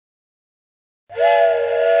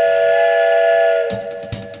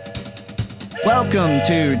Welcome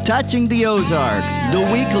to Touching the Ozarks, the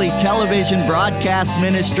weekly television broadcast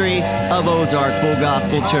ministry of Ozark Full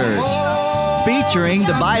Gospel Church, featuring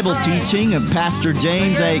the Bible teaching of Pastor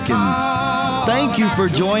James Eakins. Thank you for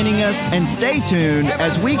joining us, and stay tuned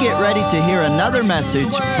as we get ready to hear another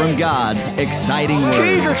message from God's exciting Word.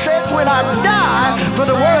 Jesus said, when I die for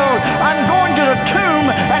the world, I'm going to the tomb,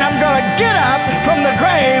 and I'm going to get up from the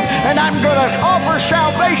grave, and I'm going to offer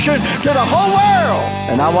salvation to the whole world.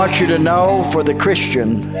 And I want you to know, for the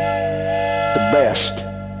Christian, the best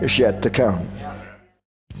is yet to come.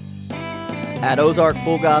 At Ozark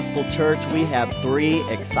Full Gospel Church, we have 3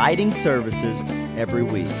 exciting services every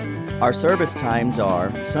week. Our service times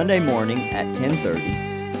are Sunday morning at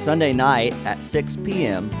 10:30, Sunday night at 6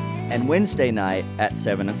 p.m., and Wednesday night at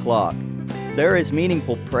 7 o'clock. There is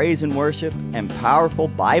meaningful praise and worship and powerful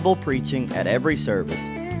Bible preaching at every service,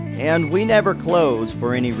 and we never close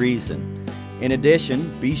for any reason. In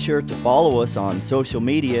addition, be sure to follow us on social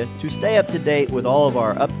media to stay up to date with all of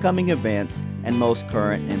our upcoming events and most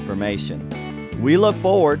current information. We look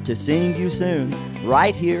forward to seeing you soon,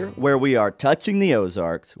 right here where we are touching the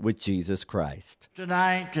Ozarks with Jesus Christ.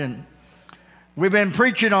 Tonight, and we've been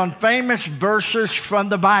preaching on famous verses from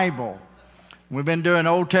the Bible. We've been doing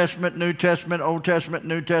Old Testament, New Testament, Old Testament,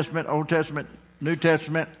 New Testament, Old Testament, New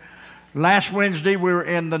Testament. Last Wednesday, we were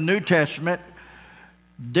in the New Testament.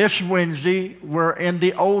 This Wednesday, we're in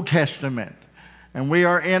the Old Testament. And we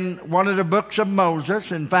are in one of the books of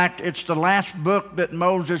Moses. In fact, it's the last book that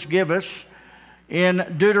Moses gave us in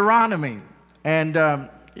Deuteronomy. And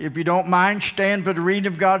if you don't mind, stand for the reading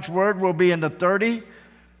of God's Word. We'll be in the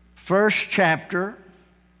 31st chapter.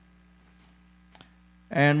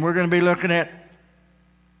 And we're going to be looking at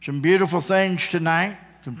some beautiful things tonight,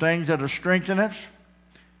 some things that will strengthen us.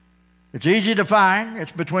 It's easy to find.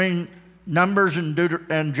 It's between Numbers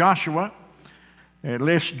and Joshua. It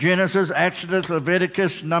lists Genesis, Exodus,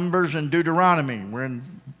 Leviticus, Numbers, and Deuteronomy. We're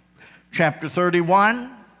in chapter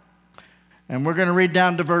 31. And we're going to read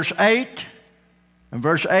down to verse 8. And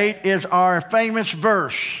verse 8 is our famous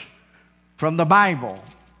verse from the Bible.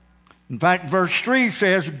 In fact, verse 3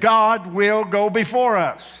 says, God will go before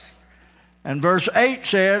us. And verse 8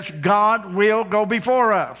 says, God will go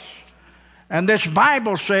before us. And this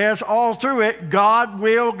Bible says, all through it, God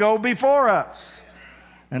will go before us.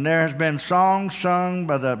 And there has been songs sung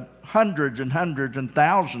by the hundreds and hundreds and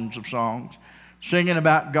thousands of songs singing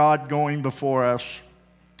about God going before us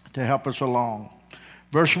to help us along.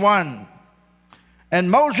 Verse 1,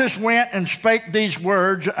 and Moses went and spake these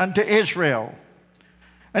words unto Israel.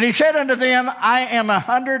 And he said unto them, I am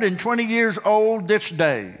 120 years old this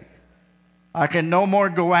day. I can no more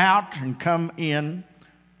go out and come in.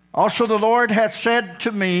 Also the Lord hath said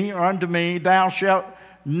to me, or unto me, thou shalt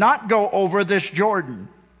not go over this Jordan.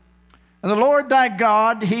 And the Lord thy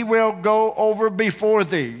God, he will go over before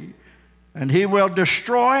thee, and he will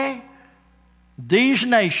destroy these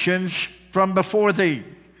nations from before thee,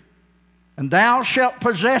 and thou shalt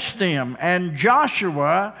possess them. And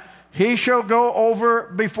Joshua, he shall go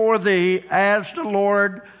over before thee, as the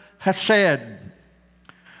Lord hath said.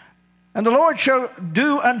 And the Lord shall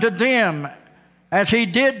do unto them as he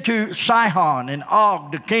did to Sihon and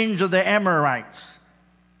Og, the kings of the Amorites,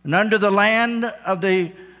 and unto the land of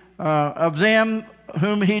them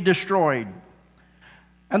whom he destroyed.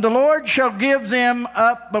 And the Lord shall give them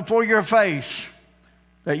up before your face,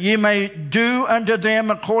 that ye may do unto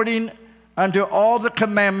them according unto all the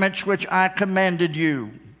commandments which I commanded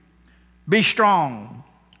you. Be strong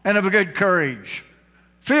and of a good courage.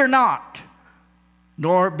 Fear not,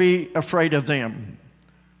 nor be afraid of them.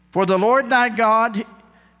 For the Lord thy God,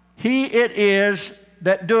 he it is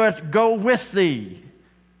that doeth go with thee.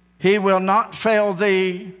 He will not fail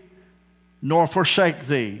thee, nor forsake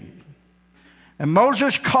thee. And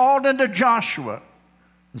Moses called unto Joshua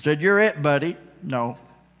and said, you're it, buddy. No.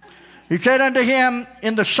 He said unto him,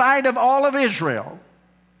 in the sight of all of Israel,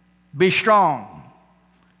 be strong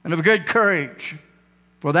and of good courage,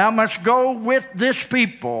 for thou must go with this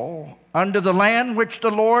people unto the land which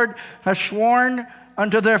the Lord has sworn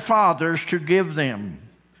unto their fathers to give them.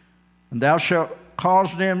 And thou shalt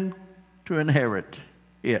cause them to inherit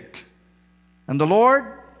it. And the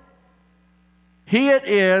Lord, he it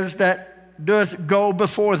is that doth go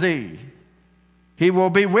before thee. He will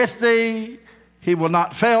be with thee. He will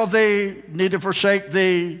not fail thee, neither forsake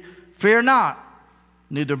thee. Fear not,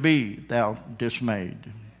 neither be thou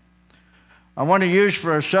dismayed. I want to use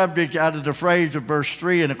for a subject out of the phrase of verse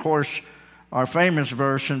 3, and of course, our famous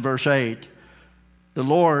verse in verse 8. The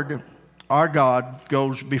Lord, our God,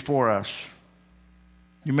 goes before us.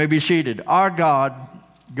 You may be seated. Our God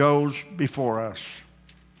goes before us.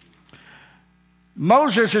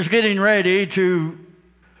 Moses is getting ready to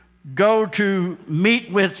go to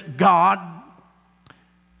meet with God,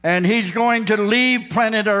 and he's going to leave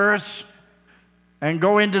planet Earth and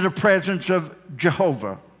go into the presence of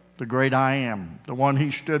Jehovah, the great I am, the one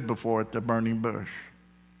he stood before at the burning bush.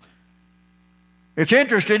 It's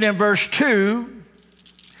interesting, in verse 2,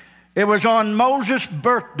 it was on Moses'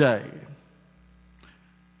 birthday,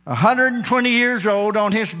 120 years old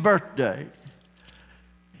on his birthday.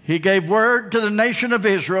 He gave word to the nation of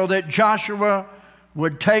Israel that Joshua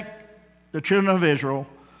would take the children of Israel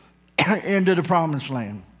into the promised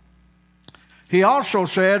land. He also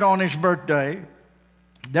said on his birthday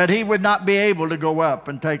that he would not be able to go up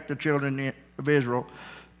and take the children of Israel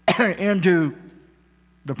into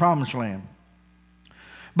the promised land.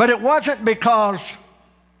 But it wasn't because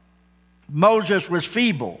Moses was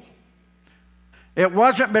feeble. It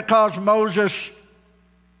wasn't because Moses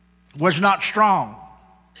was not strong.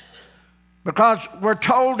 Because we're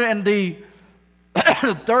told in the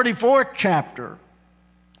 34th chapter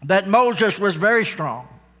that Moses was very strong.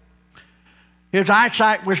 His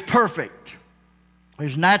eyesight was perfect.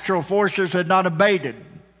 His natural forces had not abated.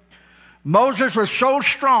 Moses was so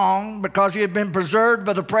strong because he had been preserved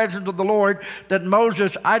by the presence of the Lord that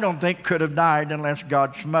Moses, I don't think, could have died unless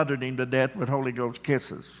God smothered him to death with Holy Ghost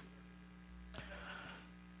kisses.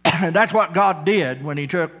 And that's what God did when he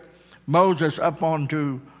took Moses up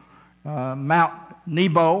onto Mount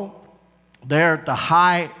Nebo, there at the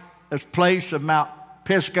highest place of Mount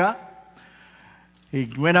Pisgah.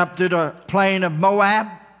 He went up to the plain of Moab.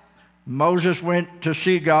 Moses went to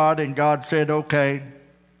see God, and God said, okay,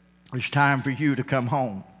 it's time for you to come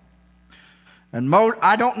home. And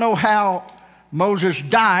I don't know how Moses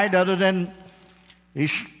died other than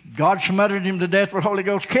God smothered him to death with Holy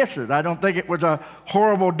Ghost kisses. I don't think it was a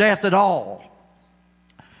horrible death at all.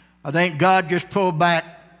 I think God just pulled back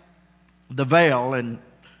the veil and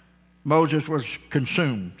Moses was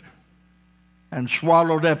consumed and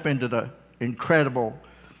swallowed up into the incredible,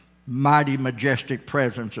 mighty, majestic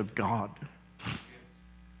presence of God.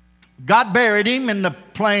 God buried him in the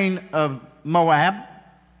plain of Moab.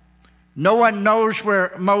 No one knows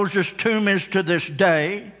where Moses' tomb is to this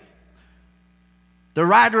day. The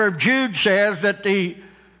writer of Jude says that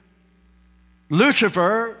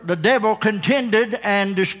Lucifer, the devil, contended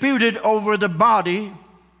and disputed over the body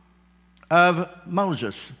of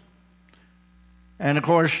Moses. And of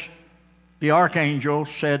course, the archangel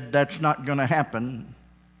said, that's not going to happen.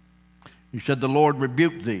 He said, the Lord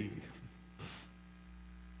rebuked thee.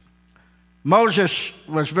 Moses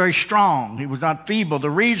was very strong. He was not feeble. The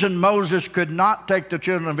reason Moses could not take the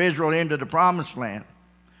children of Israel into the promised land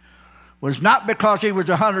was not because he was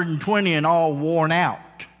 120 and all worn out.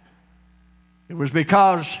 It was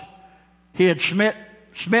because he had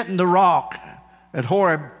smitten the rock at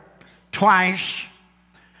Horeb twice.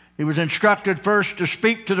 He was instructed first to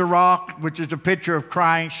speak to the rock, which is a picture of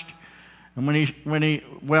Christ.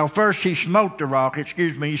 And first he smote the rock,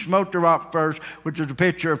 he smote the rock first, which is a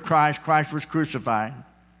picture of Christ. Christ was crucified.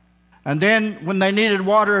 And then when they needed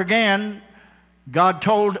water again, God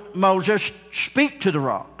told Moses, speak to the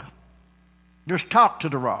rock. Just talk to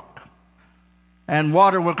the rock. And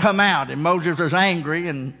water will come out. And Moses was angry,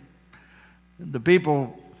 and the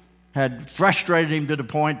people had frustrated him to the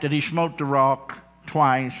point that he smote the rock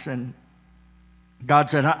twice. And God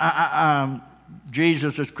said,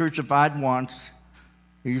 Jesus is crucified once.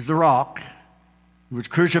 He's the rock. He was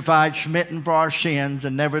crucified, smitten for our sins,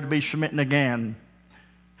 and never to be smitten again.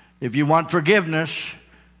 If you want forgiveness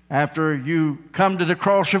after you come to the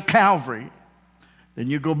cross of Calvary, then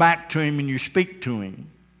you go back to him and you speak to him.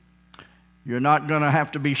 You're not going to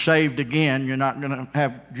have to be saved again. You're not going to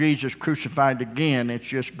have Jesus crucified again. It's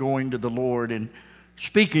just going to the Lord and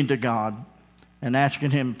speaking to God and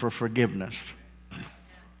asking him for forgiveness.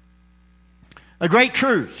 A great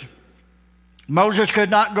truth. Moses could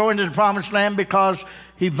not go into the promised land because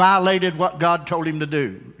he violated what God told him to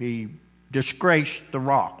do. He disgraced the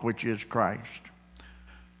rock, which is Christ.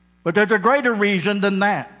 But there's a greater reason than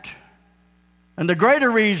that. And the greater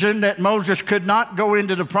reason that Moses could not go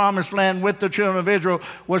into the promised land with the children of Israel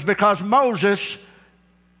was because Moses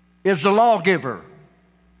is the lawgiver.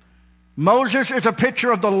 Moses is a picture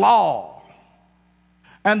of the law.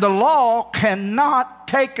 And the law cannot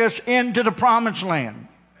take us into the promised land.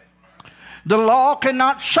 The law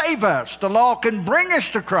cannot save us. The law can bring us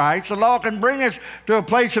to Christ. The law can bring us to a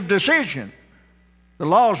place of decision. The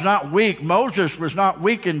law is not weak. Moses was not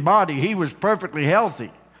weak in body. He was perfectly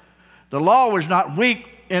healthy. The law was not weak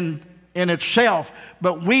in itself,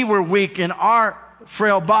 but we were weak in our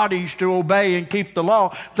frail bodies to obey and keep the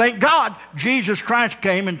law. Thank God Jesus Christ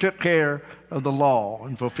came and took care of the law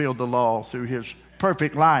and fulfilled the law through his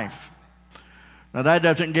perfect life. Now, that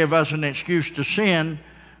doesn't give us an excuse to sin,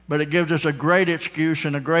 but it gives us a great excuse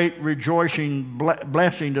and a great rejoicing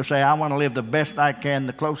blessing to say, I want to live the best I can,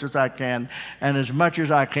 the closest I can, and as much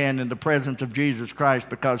as I can in the presence of Jesus Christ,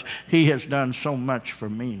 because He has done so much for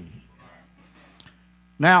me.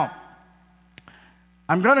 Now,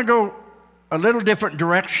 I'm going to go a little different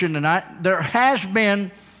direction tonight. There has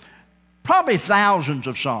been probably thousands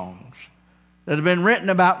of songs that have been written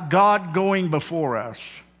about God going before us.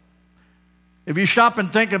 If you stop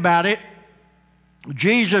and think about it,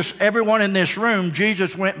 Jesus, everyone in this room,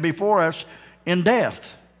 Jesus went before us in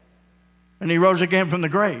death, and He rose again from the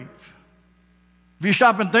grave. If you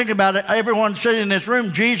stop and think about it, everyone sitting in this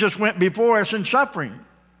room, Jesus went before us in suffering,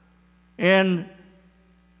 in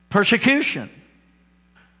persecution,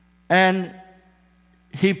 and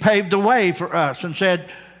He paved the way for us and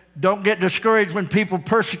said, don't get discouraged when people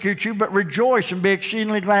persecute you, but rejoice and be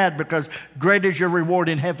exceedingly glad, because great is your reward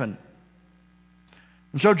in heaven.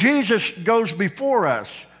 And so Jesus goes before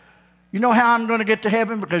us. You know how I'm going to get to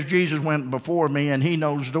heaven? Because Jesus went before me and He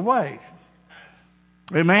knows the way.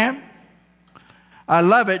 Amen? I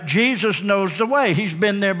love it. Jesus knows the way. He's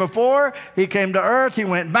been there before. He came to earth. He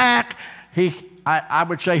went back. I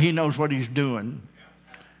would say He knows what He's doing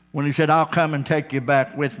when He said, I'll come and take you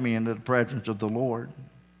back with me into the presence of the Lord.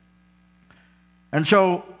 And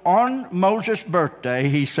so on Moses' birthday,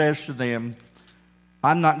 He says to them,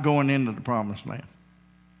 I'm not going into the promised land.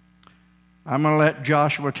 I'm going to let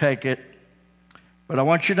Joshua take it. But I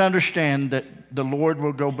want you to understand that the Lord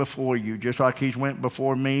will go before you, just like He's went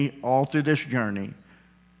before me all through this journey.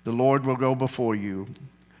 The Lord will go before you,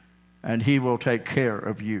 and He will take care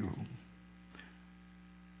of you.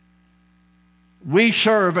 We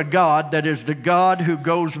serve a God that is the God who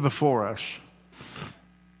goes before us.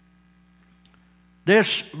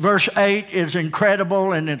 This verse 8 is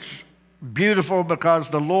incredible, and it's beautiful because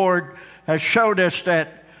the Lord has showed us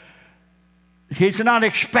that He's not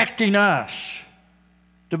expecting us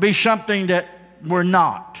to be something that we're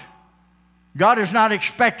not. God is not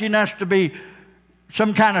expecting us to be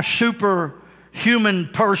some kind of superhuman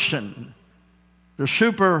person. The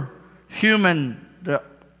superhuman, the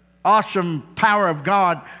awesome power of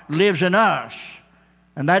God lives in us.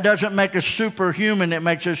 And that doesn't make us superhuman, it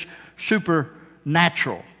makes us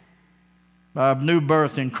supernatural by new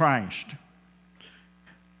birth in Christ.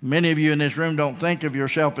 Many of you in this room don't think of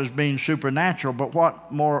yourself as being supernatural, but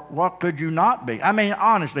what could you not be? I mean,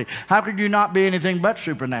 honestly, how could you not be anything but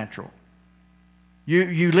supernatural?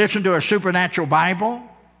 You listen to a supernatural Bible,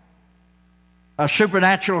 a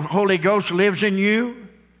supernatural Holy Ghost lives in you.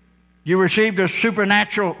 You received a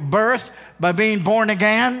supernatural birth by being born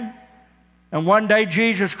again, and one day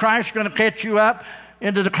Jesus Christ is going to catch you up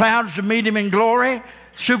into the clouds to meet Him in glory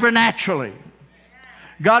supernaturally.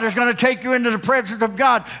 God is going to take you into the presence of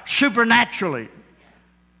God supernaturally.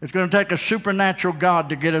 It's going to take a supernatural God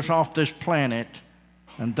to get us off this planet.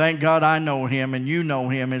 And thank God I know Him and you know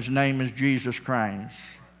Him. His name is Jesus Christ.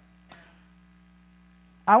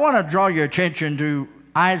 I want to draw your attention to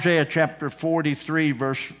Isaiah chapter 43,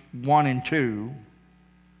 verse 1 and 2.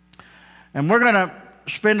 And we're going to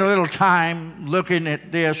spend a little time looking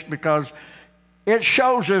at this because it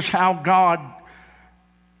shows us how God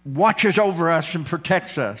watches over us and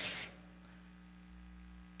protects us.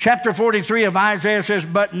 Chapter 43 of Isaiah says,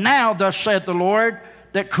 But now thus saith the Lord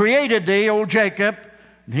that created thee, O Jacob,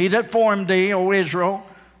 and He that formed thee, O Israel,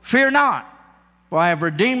 fear not, for I have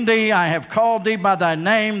redeemed thee, I have called thee by thy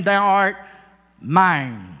name, thou art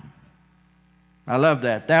mine. I love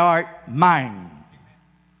that. Thou art mine.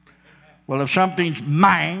 Well, if something's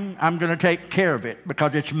mine, I'm going to take care of it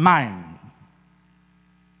because it's mine.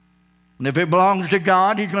 And if it belongs to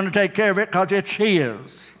God, He's going to take care of it because it's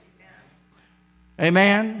His.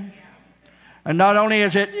 Amen? And not only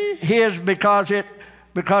is it His because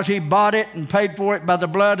He bought it and paid for it by the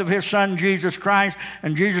blood of His Son, Jesus Christ,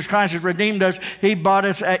 and Jesus Christ has redeemed us, He bought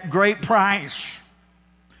us at great price.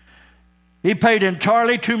 He paid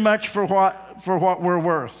entirely too much for what we're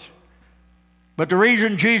worth. But the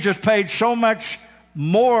reason Jesus paid so much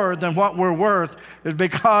more than what we're worth is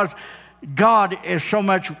because God is so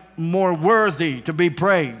much more worthy to be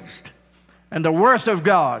praised. And the worth of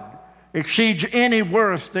God exceeds any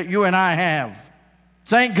worth that you and I have.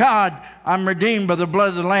 Thank God I'm redeemed by the blood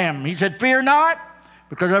of the Lamb. He said, fear not,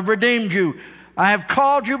 because I've redeemed you. I have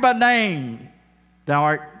called you by name. Thou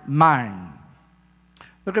art mine.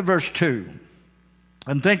 Look at verse 2.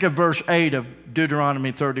 And think of verse 8 of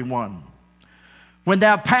Deuteronomy 31. When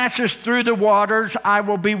thou passest through the waters, I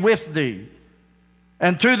will be with thee.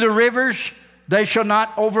 And through the rivers, they shall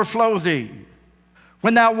not overflow thee.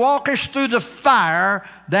 When thou walkest through the fire,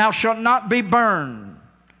 thou shalt not be burned,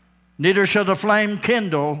 neither shall the flame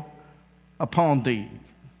kindle upon thee.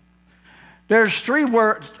 There's three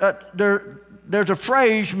words, there's a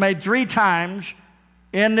phrase made 3 times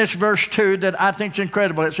in this verse 2 that I think is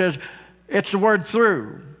incredible. It says, it's the word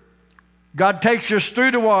through. God takes us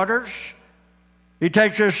through the waters. He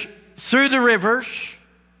takes us through the rivers.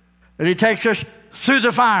 And He takes us through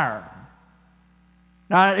the fire.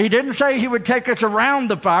 Now, He didn't say He would take us around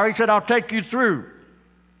the fire. He said, I'll take you through.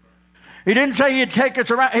 He didn't say He'd take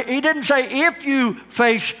us around. He didn't say if you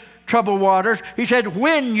face troubled waters. He said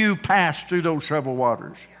when you pass through those troubled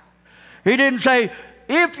waters. He didn't say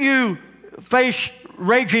if you face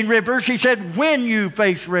raging rivers. He said when you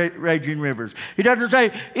face raging rivers. He doesn't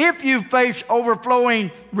say if you face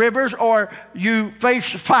overflowing rivers or you face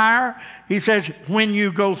fire. He says when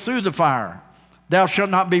you go through the fire, thou shalt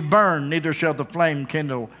not be burned, neither shall the flame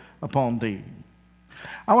kindle upon thee.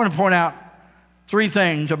 I want to point out 3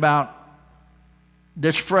 things about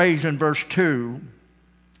this phrase in verse 2.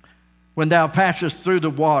 When thou passest through the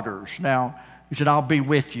waters. Now, He said, I'll be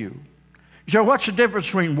with you. You say, what's the difference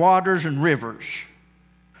between waters and rivers?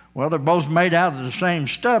 Well, they're both made out of the same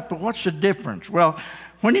stuff, but what's the difference? Well,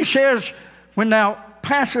 when He says, when thou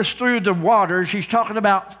passest through the waters, He's talking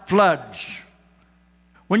about floods.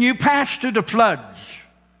 When you pass through the floods,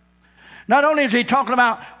 not only is He talking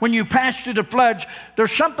about when you pass through the floods,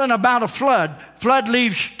 there's something about a flood. Flood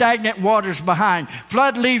leaves stagnant waters behind.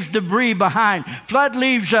 Flood leaves debris behind. Floods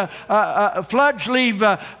leave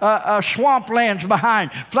swamplands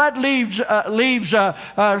behind. Flood leaves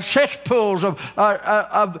cesspools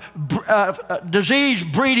of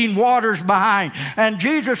disease-breeding waters behind. And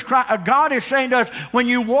Jesus Christ, God is saying to us, when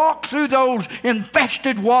you walk through those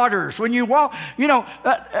infested waters, when you walk,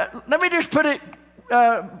 let me just put it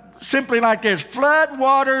simply like this. Flood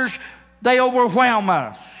waters, they overwhelm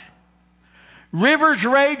us. Rivers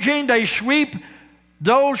raging, they sweep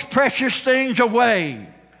those precious things away,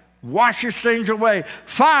 washes things away.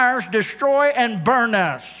 Fires destroy and burn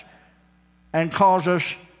us and cause us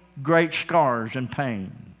great scars and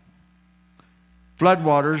pain.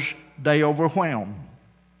 Floodwaters, they overwhelm.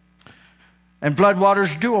 And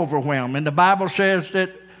floodwaters do overwhelm. And the Bible says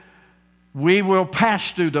that we will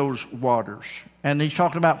pass through those waters. And He's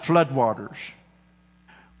talking about floodwaters.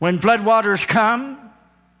 When floodwaters come,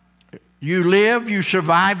 you live, you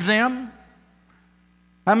survive them.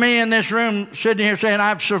 How many in this room sitting here saying,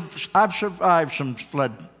 I've survived some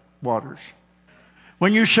floodwaters?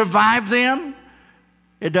 When you survive them,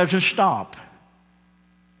 it doesn't stop.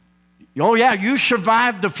 Oh yeah, you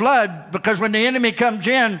survived the flood, because when the enemy comes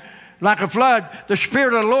in like a flood, the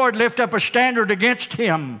Spirit of the Lord lifts up a standard against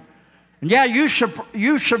him. And yeah, you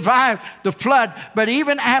survive the flood, but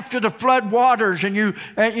even after the flood waters and you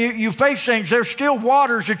face things, there's still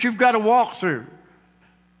waters that you've got to walk through.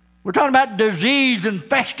 We're talking about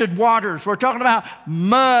disease-infested waters. We're talking about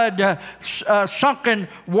mud, sunken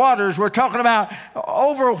waters. We're talking about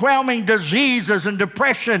overwhelming diseases and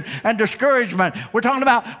depression and discouragement. We're talking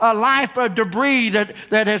about a life of debris that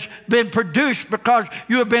has been produced because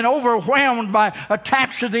you have been overwhelmed by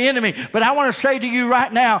attacks of the enemy. But I want to say to you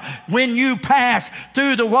right now, when you pass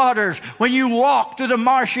through the waters, when you walk through the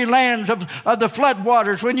marshy lands of the flood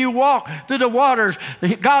waters, when you walk through the waters,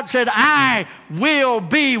 God said, I will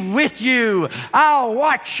be with you. I'll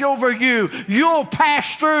watch over you. You'll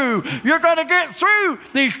pass through. You're going to get through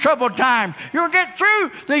these troubled times. You're going to get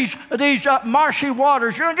through these marshy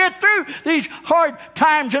waters. You're going to get through these hard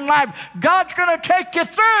times in life. God's going to take you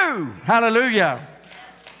through. Hallelujah.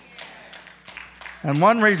 And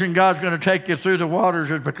one reason God's going to take you through the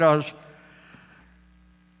waters is because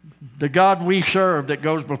the God we serve that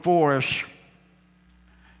goes before us,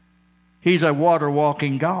 He's a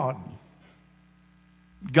water-walking God.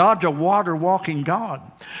 God's a water-walking God.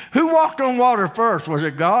 Who walked on water first? Was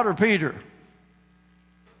it God or Peter?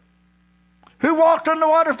 Who walked on the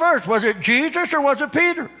water first? Was it Jesus or was it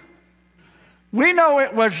Peter? We know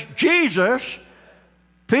it was Jesus.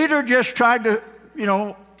 Peter just tried to,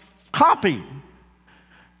 copy.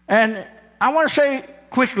 And I want to say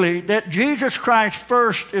quickly that Jesus Christ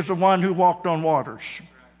first is the one who walked on waters.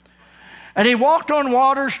 And He walked on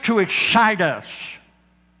waters to excite us.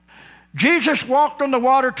 Jesus walked on the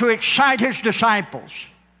water to excite His disciples.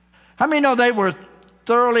 How many know they were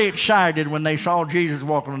thoroughly excited when they saw Jesus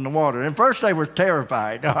walking on the water? And first they were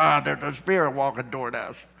terrified. There's a spirit walking toward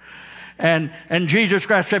us. And Jesus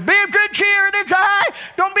Christ said, be of good cheer, it is I.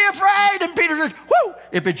 Don't be afraid. And Peter says, whoo,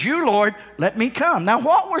 if it's you, Lord, let me come. Now,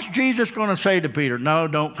 what was Jesus going to say to Peter? No,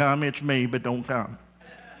 don't come. It's me, but don't come.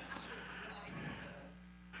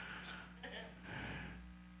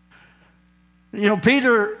 You know,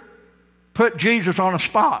 Peter put Jesus on a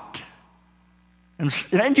spot.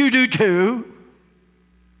 And you do too.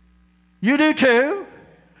 You do too.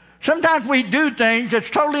 Sometimes we do things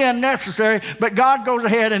that's totally unnecessary, but God goes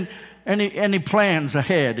ahead and he plans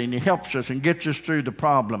ahead, and he helps us and gets us through the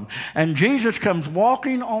problem. And Jesus comes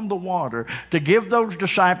walking on the water to give those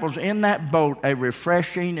disciples in that boat a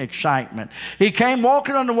refreshing excitement. He came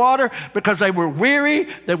walking on the water because they were weary,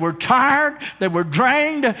 they were tired, they were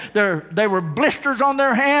drained, they were blisters on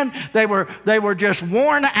their hand, they were just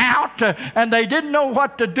worn out, and they didn't know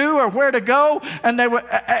what to do or where to go, and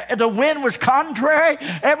the wind was contrary,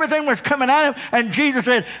 everything was coming at them, and Jesus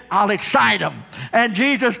said, I'll excite them. And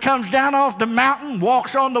Jesus comes down off the mountain,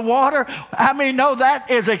 walks on the water. I mean, no, that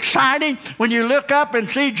is exciting when you look up and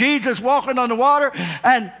see Jesus walking on the water.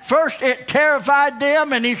 And first it terrified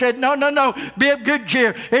them, and he said, no, be of good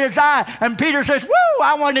cheer. It is I. And Peter says, woo,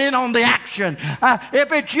 I want in on the action.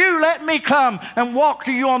 If it's you, let me come and walk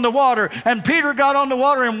to you on the water. And Peter got on the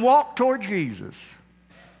water and walked toward Jesus.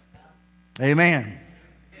 Amen.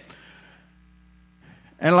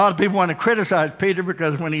 And a lot of people want to criticize Peter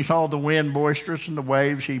because when he saw the wind boisterous and the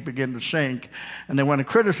waves, he began to sink. And they want to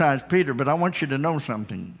criticize Peter, but I want you to know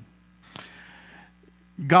something.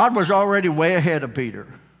 God was already way ahead of Peter.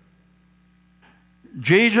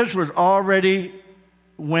 Jesus was already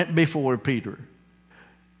went before Peter.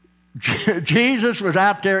 Jesus was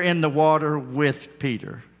out there in the water with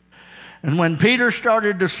Peter. And when Peter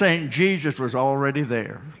started to sink, Jesus was already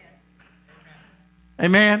there.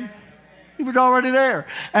 Amen? He was already there.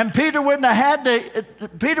 And Peter would not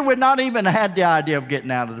even have had the idea of getting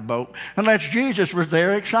out of the boat unless Jesus was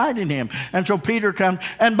there exciting him. And so Peter comes.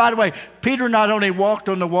 And by the way, Peter not only walked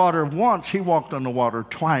on the water once, he walked on the water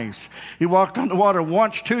twice. He walked on the water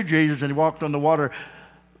once to Jesus, and he walked on the water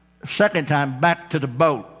a second time back to the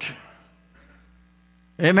boat.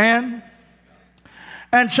 Amen?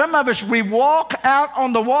 And some of us, we walk out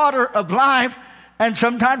on the water of life, and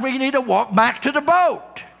sometimes we need to walk back to the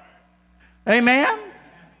boat. Amen?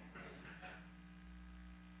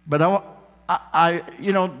 But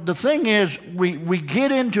you know, the thing is, we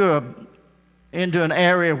get into an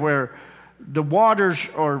area where the waters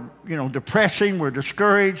are, you know, depressing, we're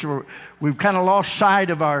discouraged, we've kind of lost sight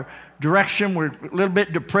of our direction, we're a little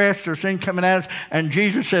bit depressed, there's things coming at us, and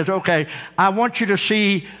Jesus says, okay, I want you to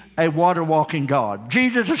see a water-walking God.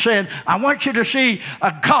 Jesus is saying, I want you to see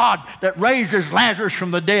a God that raises Lazarus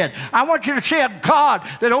from the dead. I want you to see a God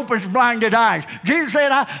that opens blinded eyes. Jesus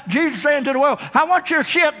saying to the world, I want you to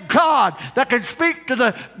see a God that can speak to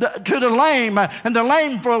the lame, and the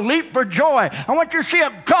lame will leap for joy. I want you to see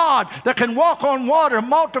a God that can walk on water,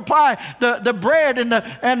 multiply the bread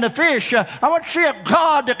and the fish. I want you to see a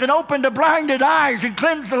God that can open the blinded eyes and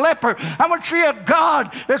cleanse the leper. I want to see a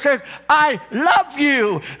God that says, I love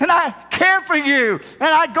you, and I care for you, and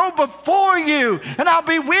I go before you, and I'll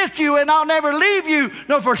be with you, and I'll never leave you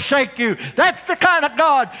nor forsake you. That's the kind of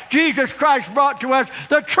God Jesus Christ brought to us,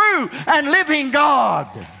 the true and living God.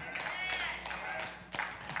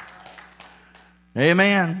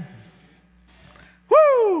 Amen.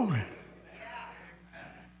 Woo!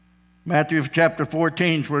 Matthew chapter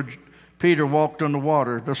 14 is where Peter walked on the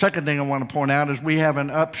water. The second thing I want to point out is we have an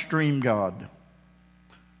upstream God.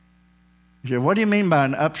 You say, what do you mean by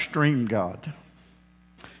an upstream God?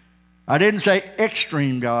 I didn't say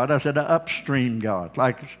extreme God. I said an upstream God,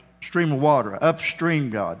 like a stream of water, upstream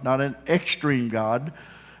God. Not an extreme God,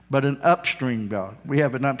 but an upstream God. We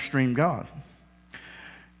have an upstream God.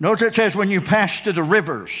 Notice it says when you pass to the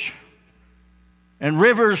rivers, and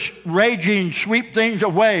rivers raging sweep things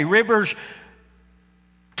away. Rivers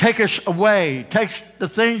take us away, takes the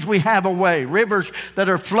things we have away. Rivers that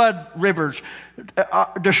are flood rivers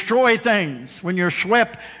destroy things when you're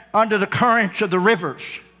swept under the currents of the rivers.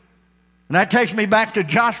 And that takes me back to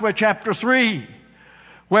Joshua chapter 3,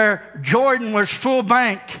 where Jordan was full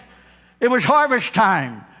bank. It was harvest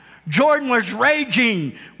time. Jordan was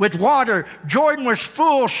raging with water. Jordan was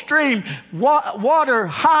full stream, water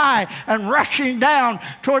high and rushing down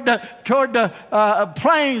toward the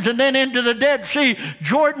plains and then into the Dead Sea.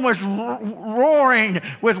 Jordan was roaring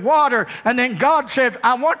with water. And then God said,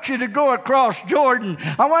 I want you to go across Jordan.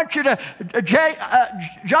 I want you to,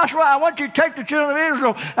 Joshua, I want you to take the children of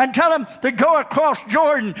Israel and tell them to go across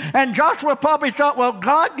Jordan. And Joshua probably thought, well,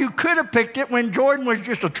 God, you could have picked it when Jordan was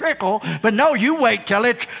just a trickle, but no, you wait till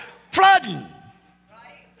it's flooding.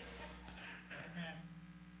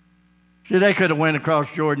 See, they could have went across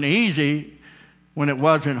Jordan easy when it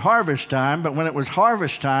wasn't harvest time, but when it was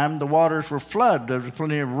harvest time, the waters were flood. There was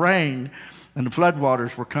plenty of rain, and the flood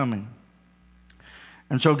waters were coming.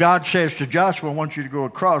 And so God says to Joshua, I want you to go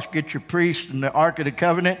across, get your priests and the Ark of the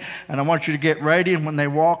Covenant, and I want you to get ready. And when they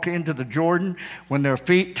walk into the Jordan, when their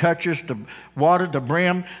feet touches the water, the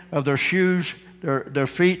brim of their shoes, their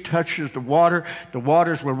feet touches the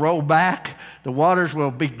waters will roll back, the waters will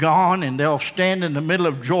be gone, and they'll stand in the middle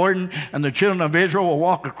of Jordan, and the children of Israel will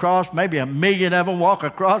walk across, maybe 1 million of them walk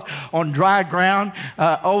across on dry ground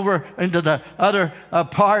over into the other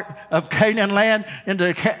part of Canaan land, in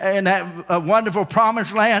that wonderful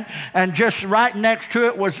promised land, and just right next to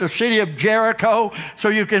it was the city of Jericho, so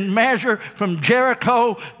you can measure from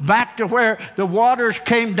Jericho back to where the waters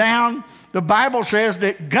came down. The Bible says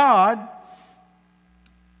that God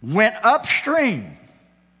went upstream.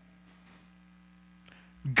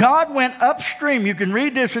 God went upstream. You can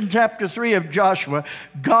read this in chapter 3 of Joshua.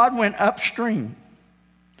 God went upstream.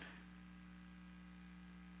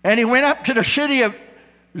 And he went up to the city of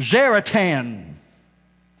Zaratan,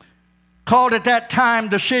 called at that time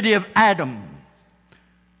the city of Adam.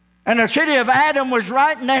 And the city of Adam was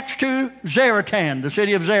right next to Zaratan, the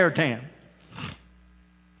city of Zaratan.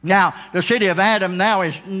 Now, the city of Adam now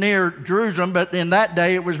is near Jerusalem, but in that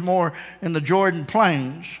day it was more in the Jordan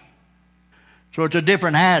Plains. So it's a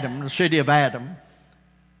different Adam, the city of Adam.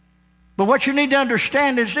 But what you need to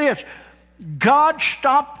understand is this. God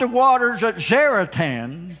stopped the waters at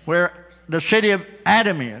Zaratan, where the city of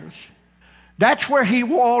Adam is. That's where he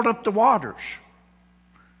walled up the waters.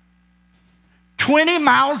 20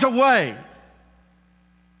 miles away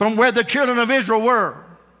from where the children of Israel were.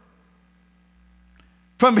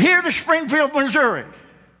 From here to Springfield, Missouri,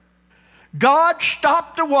 God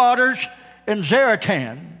stopped the waters in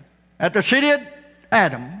Zaratan at the city of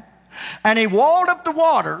Adam, and he walled up the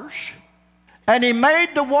waters, and he made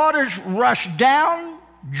the waters rush down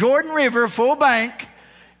Jordan River, full bank,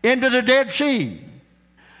 into the Dead Sea.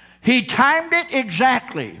 He timed it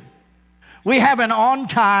exactly. We have an on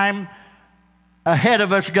time, ahead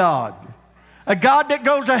of us God. A God that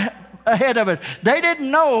goes ahead of us. They didn't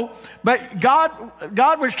know, but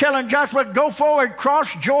God was telling Joshua, go forward,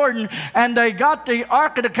 cross Jordan, and they got the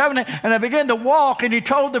Ark of the Covenant, and they began to walk, and he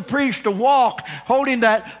told the priests to walk, holding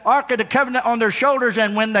that Ark of the Covenant on their shoulders,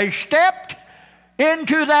 and when they stepped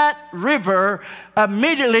into that river,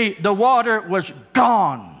 immediately the water was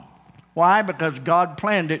gone. Why? Because God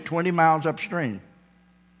planned it 20 miles upstream.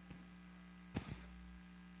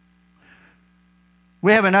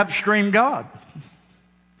 We have an upstream God.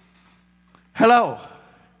 Hello.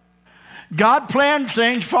 God plans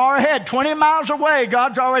things far ahead, 20 miles away.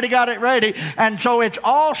 God's already got it ready. And so it's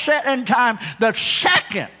all set in time. The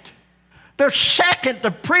second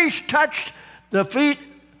the priest touched the feet,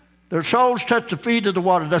 their soles touched the feet of the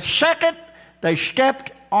water. The second they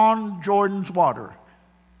stepped on Jordan's water,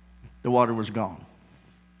 the water was gone.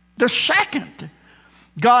 The second.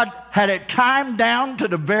 God had it timed down to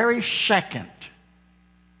the very second.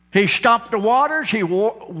 He stopped the waters. He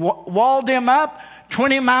walled them up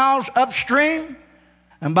 20 miles upstream.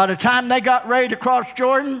 And by the time they got ready to cross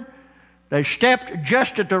Jordan, they stepped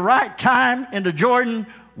just at the right time into Jordan,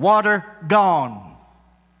 water gone.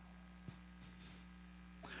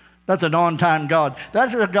 That's an on-time God.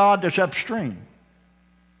 That's a God that's upstream.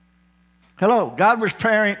 Hello. God was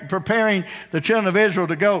preparing the children of Israel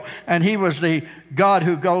to go, and he was the God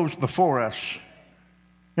who goes before us.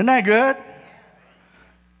 Isn't that good?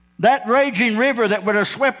 That raging river that would have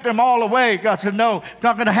swept them all away, God said, no, it's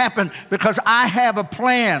not going to happen because I have a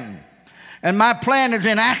plan. And my plan is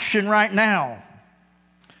in action right now.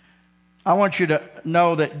 I want you to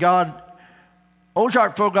know that God,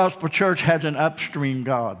 Ozark Full Gospel Church has an upstream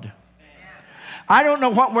God. I don't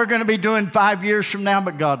know what we're going to be doing 5 years from now,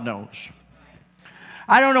 but God knows.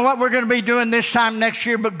 I don't know what we're going to be doing this time next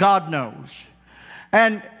year, but God knows.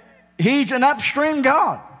 And he's an upstream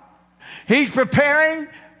God. He's preparing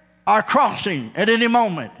our crossing at any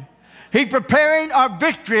moment. He's preparing our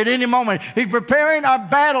victory at any moment. He's preparing our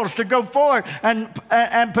battles to go forward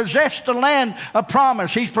and possess the land of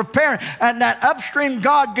promise. He's preparing, and that upstream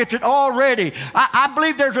God gets it all ready. I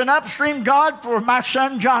believe there's an upstream God for my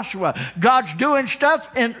son Joshua. God's doing stuff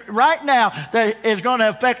right now that is going to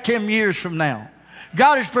affect him years from now.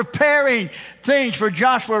 God is preparing things for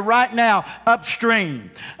Joshua right now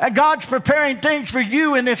upstream. And God's preparing things for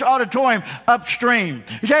you in this auditorium upstream.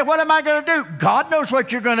 You say, what am I going to do? God knows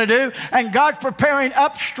what you're going to do, and God's preparing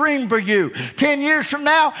upstream for you. 10 years from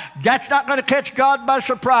now, that's not going to catch God by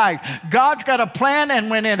surprise. God's got a plan,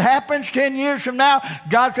 and when it happens 10 years from now,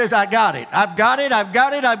 God says, I got it. I've got it. I've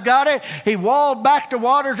got it. I've got it. He walled back the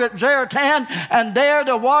waters at Zaratan, and there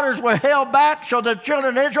the waters were held back so the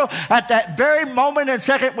children of Israel at that very moment and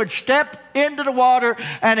second would step into the water,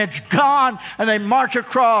 and it's gone, and they march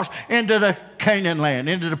across into the Canaan land,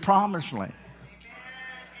 into the promised land.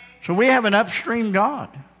 So we have an upstream God.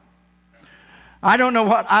 I don't know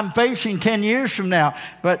what I'm facing 10 years from now,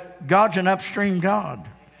 but God's an upstream God.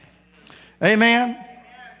 Amen?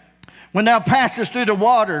 When thou passest through the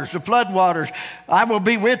waters, the flood waters, I will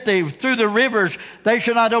be with thee. Through the rivers, they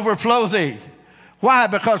shall not overflow thee. Why?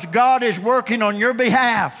 Because God is working on your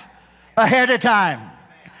behalf ahead of time.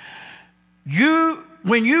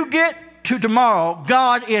 When you get to tomorrow,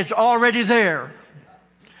 God is already there.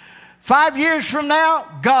 5 years from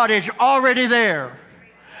now, God is already there.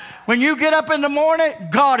 When you get up in the morning,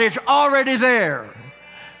 God is already there.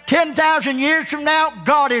 10,000 years from now,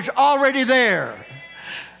 God is already there.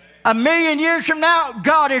 1,000,000 years from now,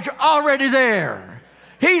 God is already there.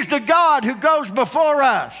 He's the God who goes before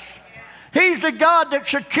us. He's the God that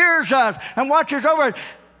secures us and watches over us.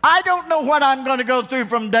 I don't know what I'm going to go through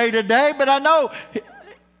from day to day, but I know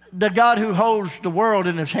the God who holds the world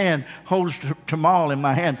in his hand holds tomorrow in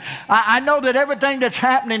my hand. I know that everything that's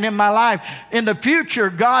happening in my life, in the future,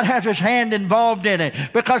 God has his hand involved in it.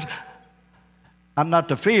 Because I'm not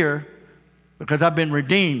to fear, because I've been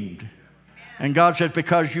redeemed. And God says,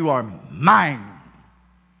 because you are mine.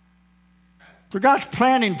 So God's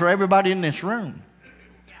planning for everybody in this room.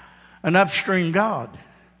 An upstream God.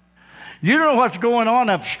 You don't know what's going on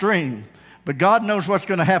upstream, but God knows what's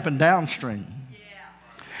going to happen downstream.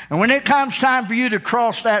 And when it comes time for you to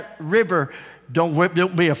cross that river,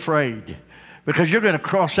 don't be afraid, because you're going to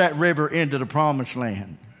cross that river into the promised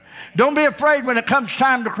land. Don't be afraid when it comes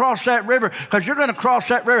time to cross that river, because you're going to cross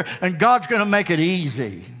that river and God's going to make it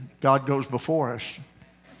easy. God goes before us.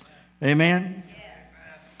 Amen?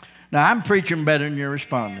 Now, I'm preaching better than you're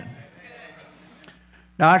responding.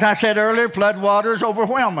 Now, as I said earlier, flood waters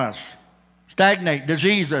overwhelm us, stagnate,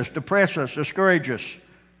 disease us, depress us, discourage us.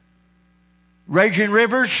 Raging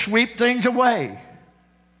rivers sweep things away,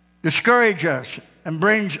 discourage us, and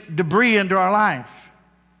brings debris into our life.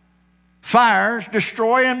 Fires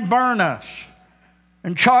destroy and burn us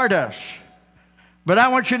and chart us. But I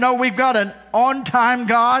want you to know we've got an on-time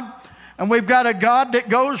God, and we've got a God that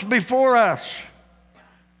goes before us.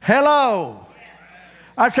 Hello.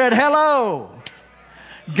 I said hello.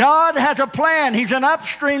 God has a plan. He's an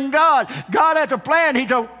upstream God. God has a plan.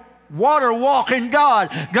 He's a water walking God.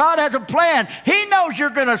 God has a plan. He knows you're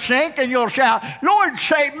going to sink and you'll shout, Lord,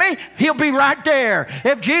 save me. He'll be right there.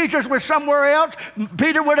 If Jesus was somewhere else,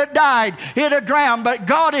 Peter would have died. He'd have drowned. But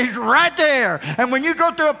God is right there. And when you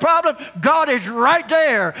go through a problem, God is right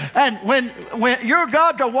there. And when your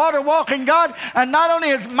God's a water walking God, and not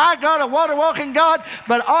only is my God a water walking God,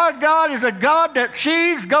 but our God is a God that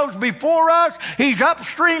sees, goes before us. He's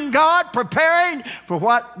upstream God, preparing for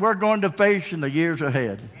what we're going to face in the years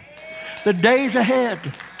ahead. The days ahead.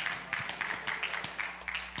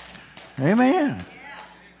 Amen.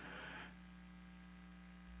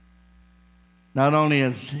 Not only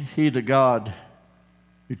is he the God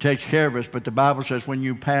who takes care of us, but the Bible says when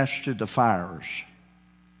you pass through the fires,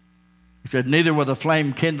 he said, neither will the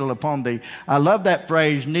flame kindle upon thee. I love that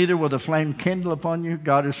phrase, neither will the flame kindle upon you.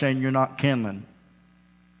 God is saying you're not kindling.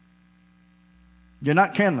 You're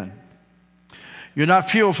not kindling. You're not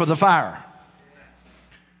fuel for the fire.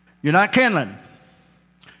 You're not kindling.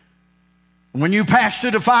 When you pass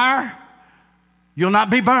through the fire, you'll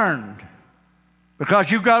not be burned,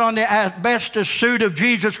 because you got on the asbestos suit of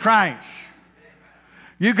Jesus Christ.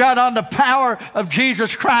 You got on the power of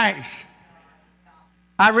Jesus Christ.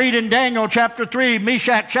 I read in Daniel chapter 3,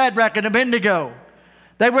 Meshach, Shadrach, and Abednego.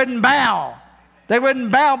 They wouldn't bow. They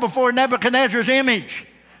wouldn't bow before Nebuchadnezzar's image.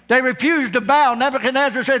 They refused to bow.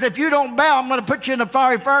 Nebuchadnezzar says, if you don't bow, I'm going to put you in the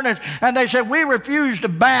fiery furnace. And they said, we refuse to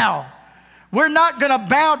bow. We're not going to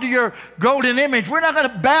bow to your golden image. We're not going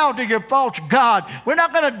to bow to your false god. We're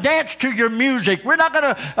not going to dance to your music. We're not going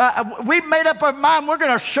to, we've made up our mind. We're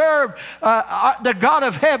going to serve the God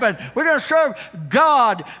of heaven. We're going to serve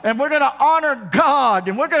God, and we're going to honor God,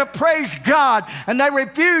 and we're going to praise God. And they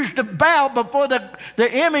refused to bow before the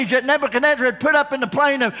image that Nebuchadnezzar had put up in the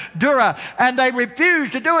plain of Dura. And they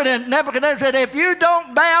refused to do it. And Nebuchadnezzar said, if you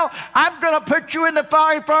don't bow, I'm going to put you in the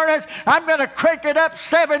fiery furnace. I'm going to crank it up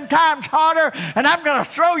 7 times hotter, and I'm going to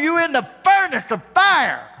throw you in the furnace of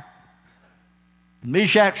fire.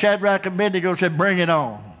 Meshach, Shadrach, and Abednego said, bring it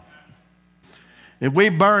on. If we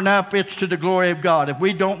burn up, it's to the glory of God. If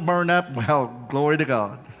we don't burn up, well, glory to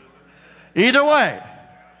God. Either way,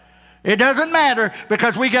 it doesn't matter,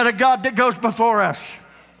 because we got a God that goes before us.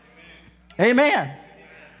 Amen.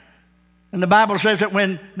 And the Bible says that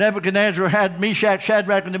when Nebuchadnezzar had Meshach,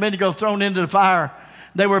 Shadrach, and Abednego thrown into the fire,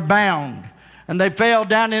 they were bound. And they fell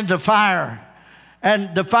down into the fire.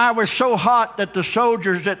 And the fire was so hot that the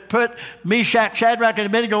soldiers that put Meshach, Shadrach, and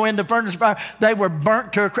Abednego in the furnace fire, they were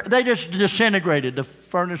burnt to a they just disintegrated. The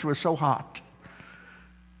furnace was so hot.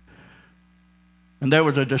 And there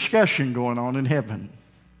was a discussion going on in heaven.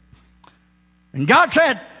 And God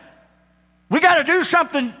said, we got to do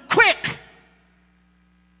something quick.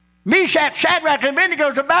 Meshach, Shadrach, and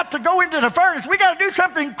Abednego is about to go into the furnace. We got to do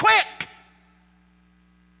something quick.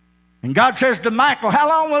 And God says to Michael, how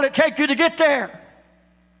long will it take you to get there?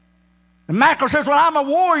 And Michael says, well, I'm a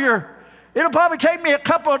warrior. It'll probably take me a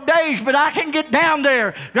couple of days, but I can get down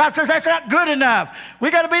there. God says, that's not good enough.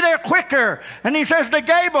 We got to be there quicker. And he says to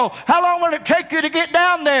Gable, how long will it take you to get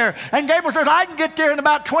down there? And Gable says, I can get there in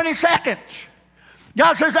about 20 seconds.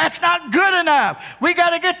 God says, that's not good enough. We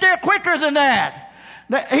got to get there quicker than that.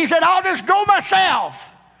 He said, I'll just go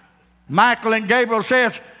myself. Michael and Gabriel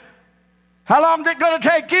says, how long is it going to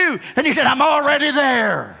take you? And he said, I'm already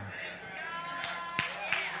there.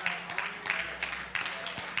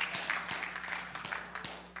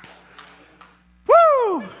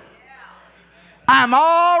 Woo! I'm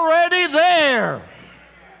already there.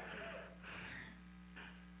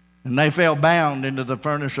 And they fell bound into the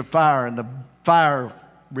furnace of fire, and the fire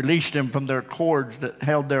released them from their cords that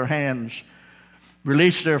held their hands,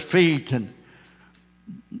 released their feet, and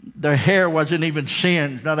their hair wasn't even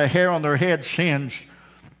singed, not a hair on their head singed.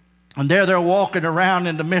 And there they're walking around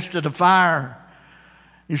in the midst of the fire.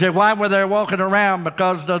 You say, why were they walking around?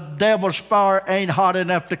 Because the devil's fire ain't hot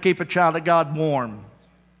enough to keep a child of God warm.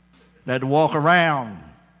 They had to walk around.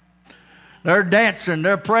 They're dancing,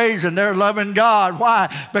 they're praising, they're loving God.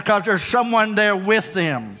 Why? Because there's someone there with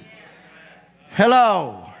them.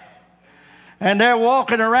 Hello. And they're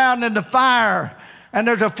walking around in the fire, and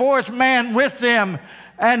there's a fourth man with them,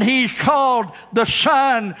 and he's called the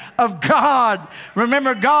Son of God.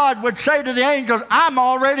 Remember, God would say to the angels, I'm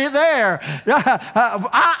already there.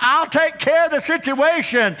 I'll take care of the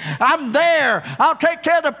situation. I'm there. I'll take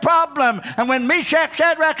care of the problem. And when Meshach,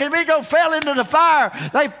 Shadrach, and Abednego fell into the fire,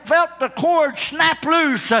 they felt the cord snap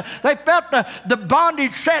loose. They felt the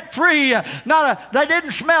bondage set free. They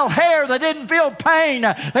didn't smell hair. They didn't feel pain.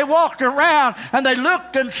 They walked around, and they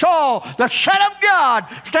looked and saw the Son of God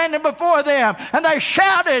standing before them, and they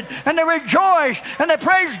shouted and they rejoiced and they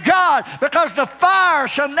praised God, because the fire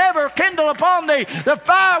shall never kindle upon thee. The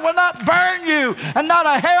fire will not burn you, and not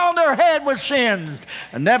a hair on their head was singed.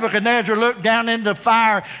 And Nebuchadnezzar looked down into the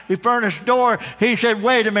fire, the furnace door. He said,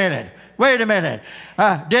 wait a minute.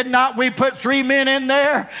 Did not we put 3 men in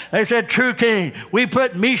there? They said, true king. We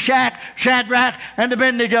put Meshach, Shadrach, and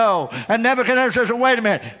Abednego. And Nebuchadnezzar said, wait a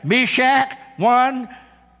minute. Meshach, 1.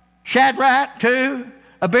 Shadrach, 2.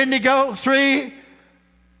 Abednego, 3.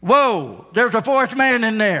 Whoa, there's a fourth man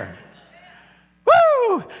in there.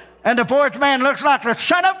 Woo! And the fourth man looks like the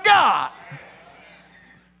Son of God.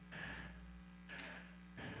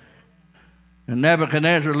 And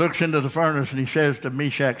Nebuchadnezzar looks into the furnace and he says to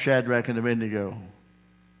Meshach, Shadrach, and Abednego,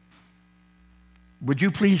 would you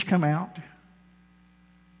please come out?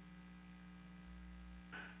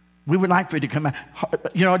 We would like for you to come out.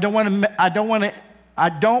 You know, I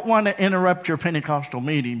don't want to interrupt your Pentecostal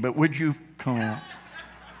meeting, but would you come out?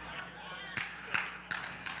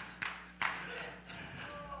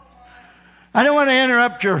 I don't want to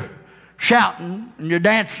interrupt your shouting and your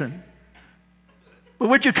dancing, but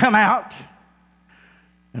would you come out?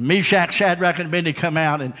 And Meshach, Shadrach, and Abednego come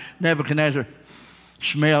out, and Nebuchadnezzar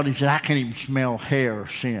smelled. He said, I can't even smell hair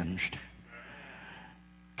singed.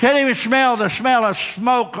 Can't even smell the smell of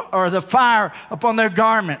smoke or the fire upon their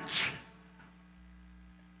garments.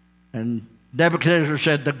 And Nebuchadnezzar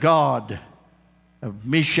said, the God of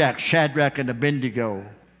Meshach, Shadrach, and Abednego,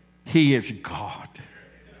 he is God.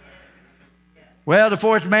 Well, the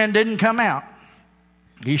fourth man didn't come out.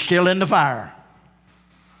 He's still in the fire.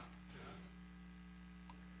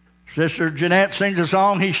 Sister Jeanette sings a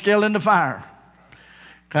song, he's still in the fire.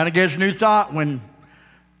 Kind of gives new thought when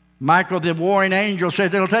Michael, the warring angel,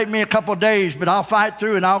 says, it'll take me a couple of days, but I'll fight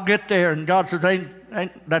through and I'll get there. And God says,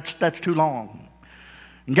 that's too long.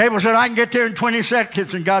 And Gabriel said, I can get there in 20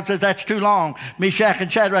 seconds. And God says, that's too long. Meshach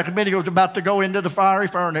and Shadrach and Abednego is about to go into the fiery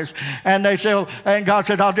furnace. And they say, and God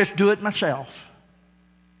said, I'll just do it myself.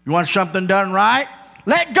 You want something done right?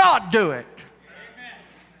 Let God do it.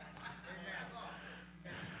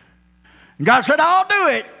 And God said, I'll do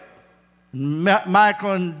it. And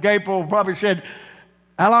Michael and Gabriel probably said,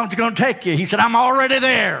 how long is it going to take you? He said, I'm already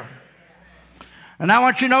there. And I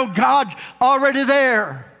want you to know God's already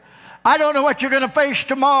there. I don't know what you're going to face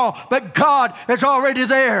tomorrow, but God is already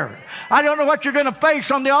there. I don't know what you're going to face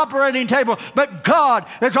on the operating table, but God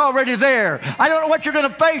is already there. I don't know what you're going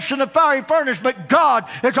to face in the fiery furnace, but God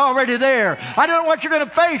is already there. I don't know what you're going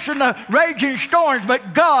to face in the raging storms,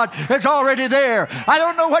 but God is already there. I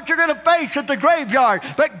don't know what you're going to face at the graveyard,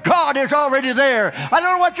 but God is already there. I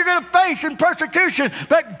don't know what you're going to face in persecution,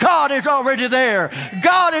 but God is already there.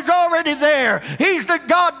 God is already there. He's the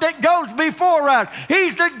God that goes before us.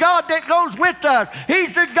 He's the God that goes with us.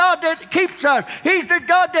 He's the God that keeps us. He's the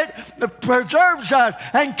God that preserves us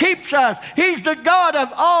and keeps us. He's the God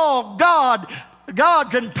of all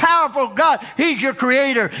gods and powerful God. He's your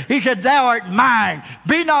creator. He said, thou art mine.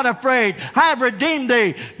 Be not afraid. I have redeemed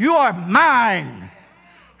thee. You are mine.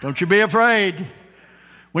 Don't you be afraid.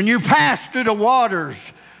 When you pass through the waters,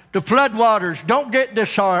 the flood waters, don't get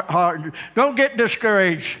disheartened. Don't get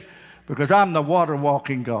discouraged, because I'm the water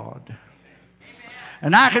walking God.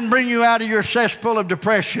 And I can bring you out of your cesspool of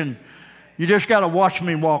depression. You just got to watch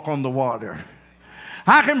me walk on the water.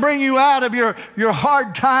 I can bring you out of your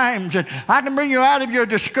hard times, and I can bring you out of your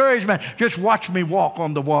discouragement. Just watch me walk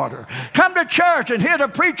on the water. Come to church and hear the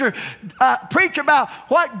preacher preach about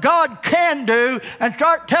what God can do, and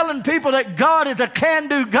start telling people that God is a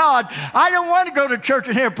can-do God. I don't want to go to church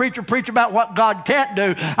and hear a preacher preach about what God can't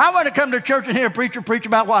do. I want to come to church and hear a preacher preach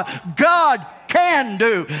about what God can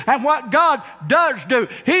do and what God does do.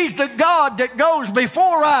 He's the God that goes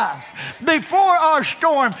before us. Before our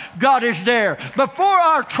storm, God is there. Before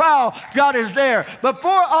our trial, God is there. Before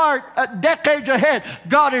our decades ahead,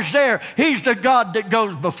 God is there. He's the God that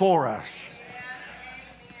goes before us.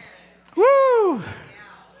 Woo!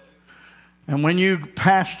 And when you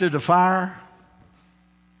pass through the fire,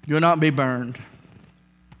 you'll not be burned,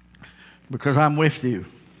 because I'm with you.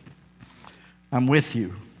 I'm with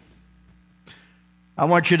you. I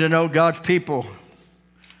want you to know God's people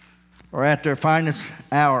are at their finest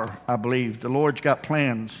hour, I believe. The Lord's got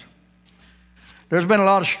plans. There's been a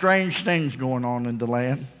lot of strange things going on in the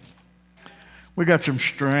land. We got some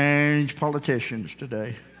strange politicians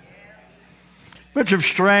today. Been some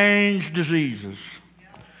strange diseases.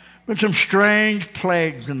 Been some strange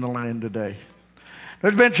plagues in the land today.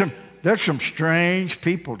 There's some strange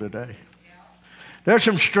people today. There's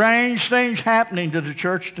some strange things happening to the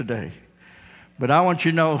church today. But I want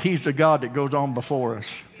you to know He's the God that goes on before us.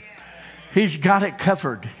 He's got it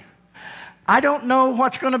covered. I don't know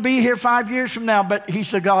what's going to be here 5 years from now, but He's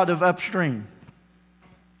the God of upstream.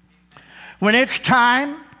 When it's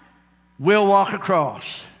time, we'll walk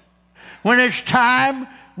across. When it's time,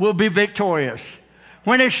 we'll be victorious.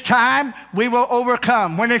 When it's time, we will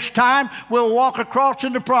overcome. When it's time, we'll walk across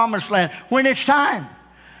in the promised land. When it's time.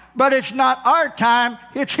 But it's not our time,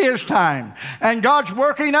 it's His time. And God's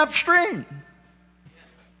working upstream.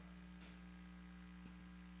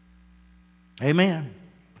 Amen.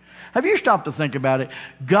 Have you stopped to think about it?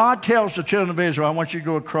 God tells the children of Israel, I want you to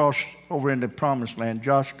go across over in the promised land.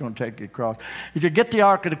 Joshua's going to take you across. He said, get the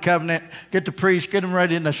Ark of the Covenant, get the priests, get them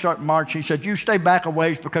ready, and they start marching. He said, you stay back a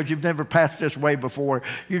ways, because you've never passed this way before.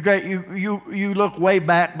 You look way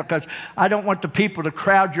back, because I don't want the people to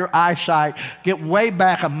crowd your eyesight. Get way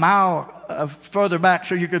back, a mile further back,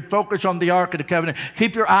 so you could focus on the Ark of the Covenant.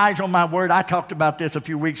 Keep your eyes on my word. I talked about this a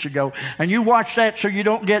few weeks ago. And you watch that so you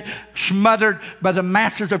don't get smothered by the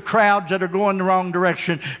masses of crowds that are going the wrong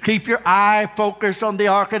direction. Keep your eye focused on the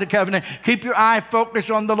Ark of the Covenant. Keep your eye focused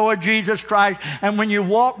on the Lord Jesus Christ. And when you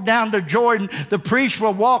walk down to Jordan, the priest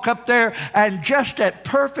will walk up there, and just at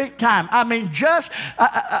perfect time, I mean, just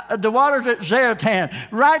the waters at Zaratan,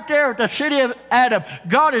 right there at the city of Adam,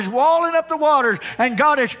 God is walling up the waters, and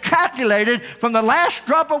God is calculating from the last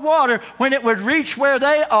drop of water when it would reach where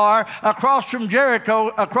they are across from Jericho,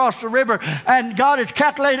 across the river. And God has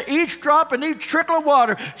calculated each drop and each trickle of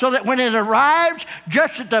water, so that when it arrives,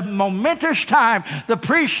 just at the momentous time, the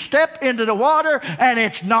priests step into the water and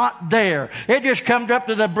it's not there. It just comes up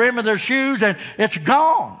to the brim of their shoes and it's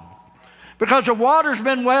gone. Because the water's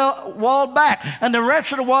been walled back, and the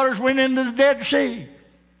rest of the waters went into the Dead Sea.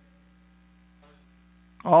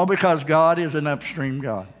 All because God is an upstream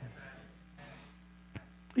God.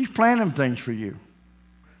 He's planning things for you.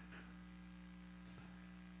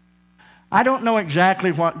 I don't know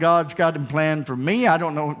exactly what God's got in plan for me. I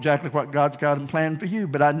don't know exactly what God's got in plan for you,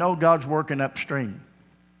 but I know God's working upstream.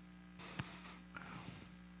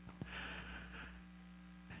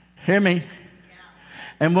 Hear me?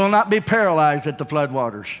 And will not be paralyzed at the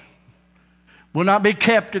floodwaters. Will not be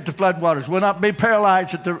kept at the floodwaters. Will not be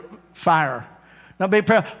paralyzed at the fire. Not be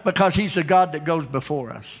paralyzed, because He's the God that goes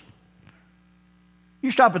before us. You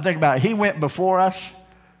stop and think about it. He went before us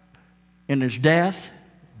in His death,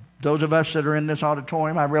 Those of us that are in this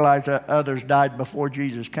auditorium, I realize that others died before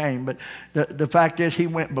Jesus came, but the fact is he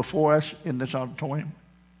went before us in this auditorium.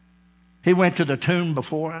 He went to the tomb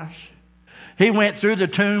before us. He went through the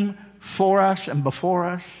tomb for us and before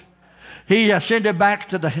us. He ascended back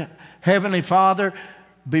to the Heavenly Father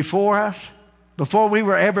before us. Before we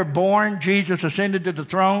were ever born, Jesus ascended to the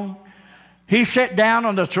throne. He sat down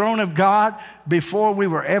on the throne of God before we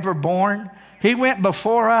were ever born. He went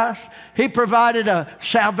before us. He provided a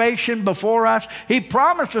salvation before us. He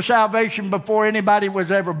promised a salvation before anybody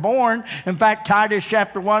was ever born. In fact, Titus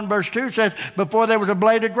chapter 1 verse 2 says, before there was a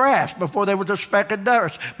blade of grass, before there was a speck of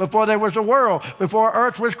dust, before there was a world, before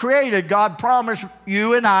earth was created, God promised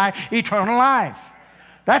you and I eternal life.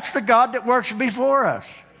 That's the God that works before us.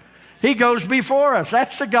 He goes before us.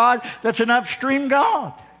 That's the God that's an upstream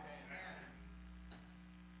God.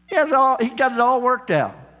 He got it all worked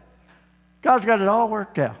out. God's got it all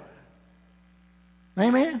worked out.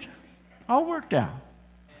 Amen? All worked out.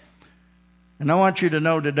 And I want you to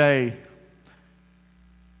know today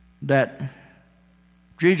that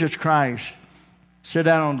Jesus Christ sit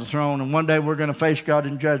down on the throne, and one day we're going to face God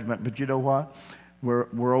in judgment. But you know what?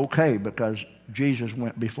 We're okay because Jesus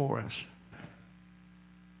went before us.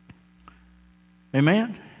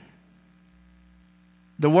 Amen?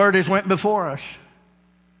 The Word has went before us.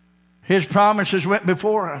 His promises went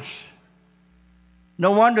before us.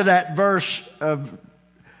 No wonder that verse of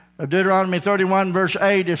Deuteronomy 31 verse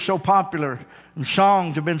 8 is so popular, and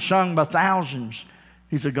songs have been sung by thousands.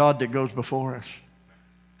 He's a God that goes before us.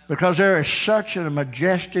 Because there is such a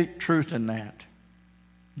majestic truth in that.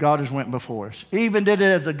 God has went before us. He even did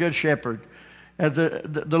it as a good shepherd. As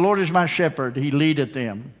the Lord is my shepherd, he leadeth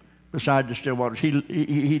them beside the still waters.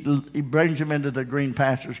 He brings them into the green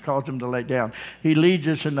pastures, calls them to lay down. He leads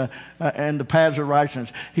us in the paths of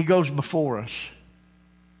righteousness. He goes before us.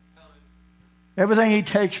 Everything he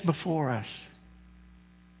takes before us.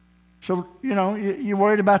 So, you're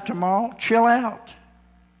worried about tomorrow? Chill out.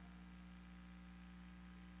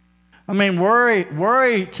 I mean,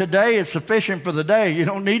 worry today is sufficient for the day. You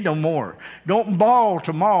don't need no more. Don't borrow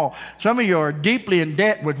tomorrow. Some of you are deeply in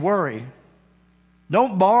debt with worry.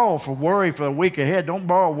 Don't borrow for worry for a week ahead. Don't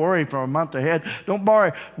borrow worry for a month ahead. Don't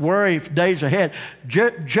borrow worry for days ahead.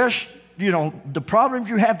 Just the problems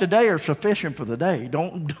you have today are sufficient for the day.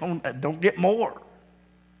 Don't get more.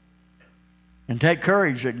 And take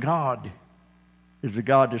courage that God is the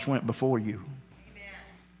God that's went before you. Amen.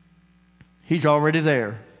 He's already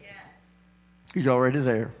there. Yes. He's already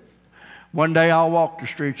there. One day I'll walk the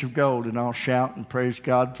streets of gold and I'll shout and praise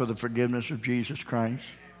God for the forgiveness of Jesus Christ.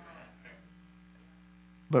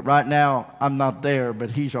 But right now I'm not there,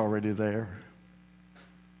 but He's already there.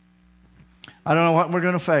 I don't know what we're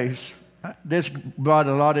going to face. This brought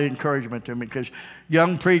a lot of encouragement to me because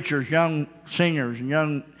young preachers, young singers, and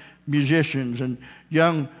young musicians, and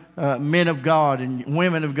young men of God and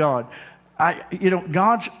women of God,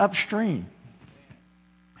 God's upstream.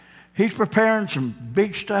 He's preparing some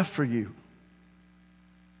big stuff for you.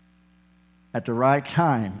 At the right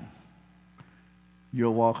time,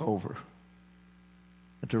 you'll walk over.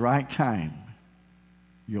 At the right time,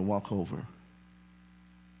 you'll walk over.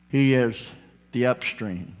 He is the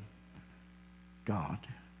upstream God.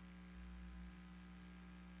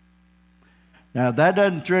 Now, if that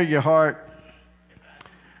doesn't thrill your heart,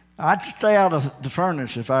 I'd stay out of the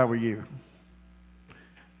furnace if I were you.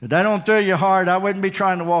 If that don't thrill your heart, I wouldn't be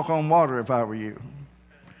trying to walk on water if I were you.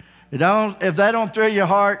 If that don't thrill your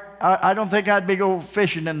heart, I don't think I'd be go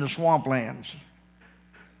fishing in the swamplands.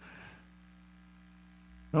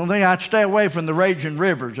 I don't think I'd stay away from the raging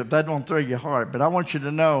rivers if that don't thrill your heart. But I want you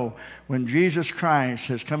to know, when Jesus Christ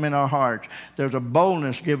has come in our hearts, there's a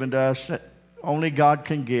boldness given to us that only God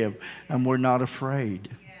can give, and we're not afraid.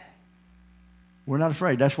 Yes. We're not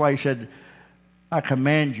afraid. That's why He said, I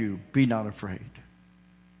command you, be not afraid.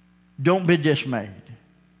 Don't be dismayed,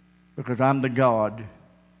 because I'm the God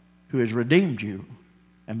who has redeemed you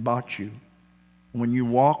and bought you. When you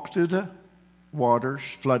walk through the waters,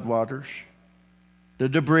 flood waters, the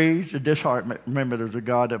debris, the disheartenment, remember there's a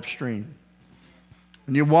God upstream.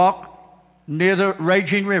 When you walk near the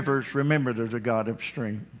raging rivers, remember there's a God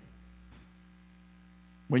upstream.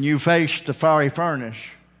 When you face the fiery furnace,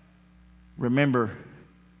 remember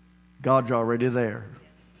God's already there.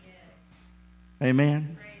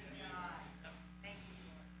 Amen?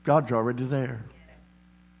 God's already there.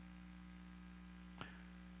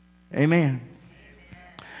 Amen.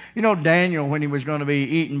 Daniel, when he was going to be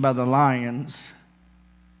eaten by the lions,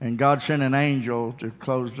 and God sent an angel to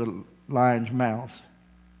close the lion's mouth.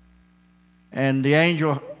 And the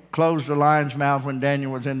angel closed the lion's mouth when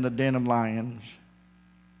Daniel was in the den of lions.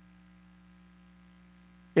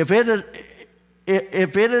 If it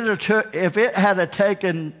had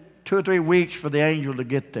taken 2 or 3 weeks for the angel to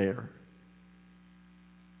get there,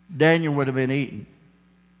 Daniel would have been eaten.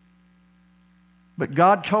 But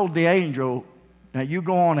God told the angel, now you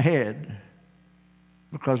go on ahead,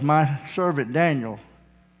 because my servant Daniel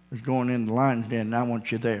is going in the lion's den, and I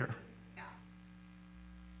want you there.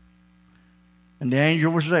 And the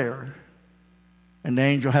angel was there, and the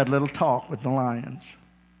angel had a little talk with the lions.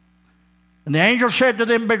 And the angel said to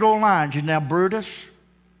them big old lions, he said, now Brutus,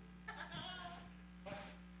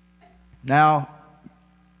 now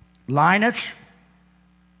Linus,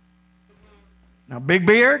 now Big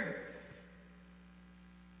Beard,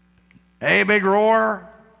 hey Big Roar,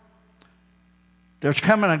 there's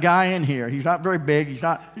coming a guy in here. He's not very big. He's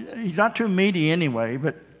not too meaty anyway,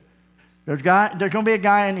 but there's going to be a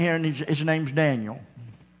guy in here, and his name's Daniel.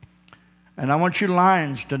 And I want you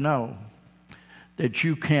lions to know that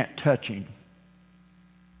you can't touch him.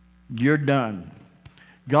 You're done.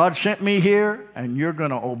 God sent me here, and you're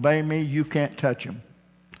going to obey me. You can't touch him.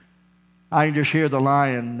 I can just hear the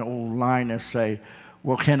lion, old lioness, say,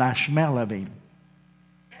 well, can I smell of him?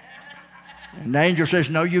 And the angel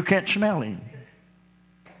says, no, you can't smell him.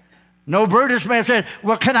 No, Brutus man said,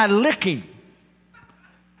 well, can I lick him?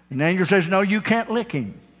 And the angel says, no, you can't lick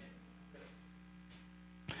him.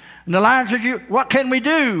 And the lion says, what can we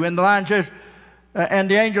do? And the lion says, and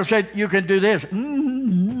the angel said, you can do this.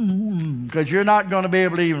 Because you're not going to be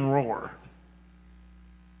able to even roar.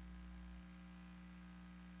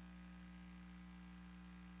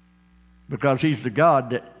 Because he's the God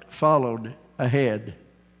that followed ahead.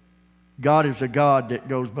 God is the God that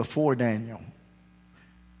goes before Daniel.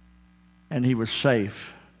 And he was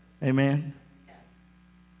safe. Amen?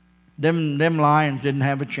 Them lions didn't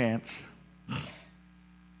have a chance.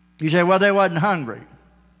 You say, well, they wasn't hungry.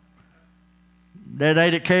 They'd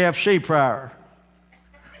ate at KFC prior.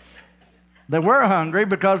 They were hungry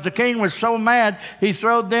because the king was so mad, he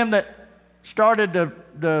throwed them that started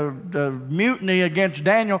the mutiny against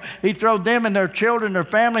Daniel. He throwed them and their children, their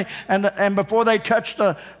family, and before they touched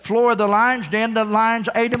the floor of the lion's den, the lions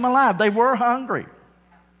ate them alive. They were hungry.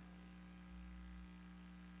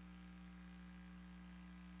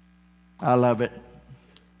 I love it.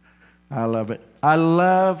 I love it. I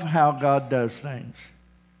love how God does things.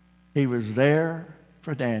 He was there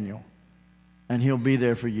for Daniel, and he'll be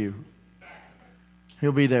there for you.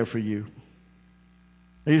 He'll be there for you.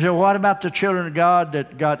 You say, what about the children of God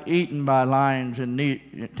that got eaten by lions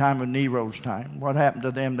in time of Nero's time? What happened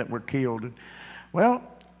to them that were killed? Well,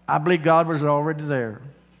 I believe God was already there.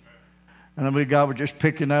 And I believe God was just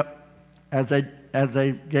picking up as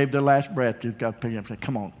they gave their last breath. Just God picking up and saying,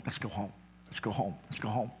 come on, let's go home. Let's go home. Let's go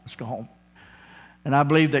home. Let's go home. And I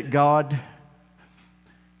believe that God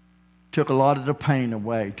took a lot of the pain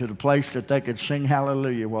away to the place that they could sing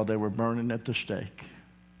hallelujah while they were burning at the stake.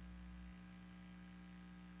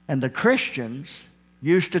 And the Christians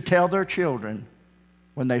used to tell their children,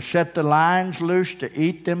 when they set the lions loose to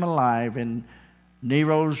eat them alive in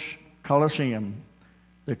Nero's Colosseum,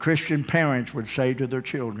 the Christian parents would say to their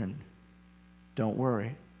children, don't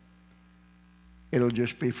worry. It'll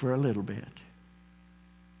just be for a little bit.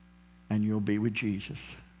 And you'll be with Jesus.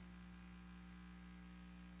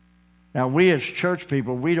 Now, we as church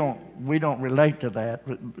people, we don't relate to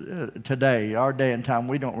that today. Our day and time,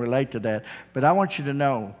 we don't relate to that. But I want you to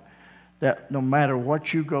know that no matter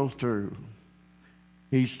what you go through,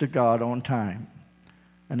 he's the God on time.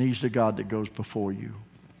 And he's the God that goes before you.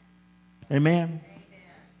 Amen?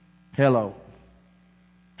 Hello.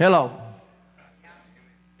 Hello.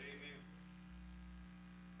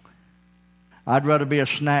 I'd rather be a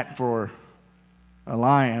snack for a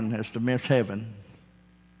lion as to miss heaven.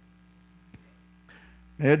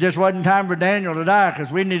 It just wasn't time for Daniel to die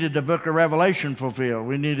because we needed the book of Revelation fulfilled.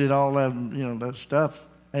 We needed all of that stuff.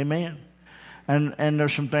 Amen. And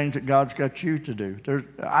there's some things that God's got you to do.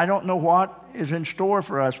 I don't know what is in store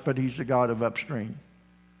for us, but he's the God of upstream.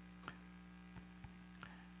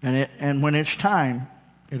 And when it's time,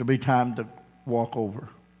 it'll be time to walk over.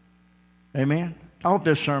 Amen. I hope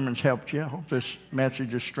this sermon's helped you. I hope this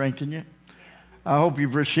message has strengthened you. I hope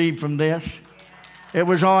you've received from this. It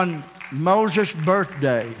was on Moses'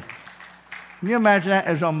 birthday. Can you imagine that?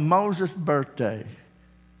 It was on Moses' birthday.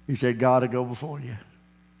 He said, God will go before you.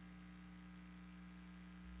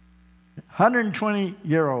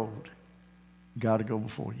 120-year-old, God will go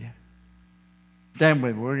before you. Stand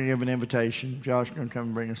with me. We're going to give an invitation. Josh is going to come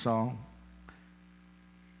and bring a song.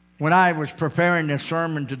 When I was preparing this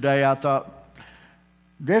sermon today, I thought,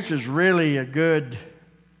 this is really a good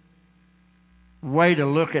way to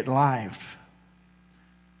look at life.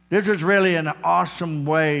 This is really an awesome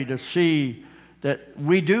way to see that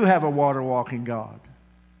we do have a water-walking God.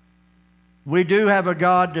 We do have a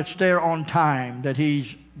God that's there on time, that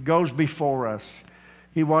He goes before us.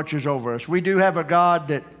 He watches over us. We do have a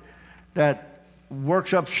God that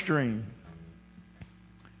works upstream.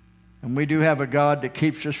 And we do have a God that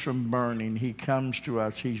keeps us from burning. He comes to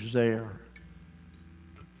us. He's there.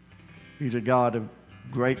 He's a God of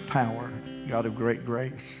great power, God of great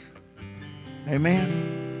grace.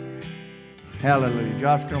 Amen. Hallelujah.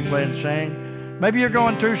 Josh's going to play and sing. Maybe you're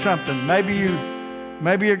going through something. Maybe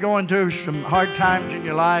you're going through some hard times in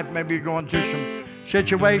your life. Maybe you're going through some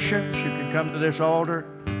situations. You can come to this altar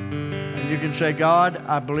and you can say, God,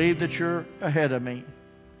 I believe that you're ahead of me.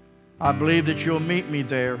 I believe that you'll meet me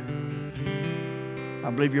there. I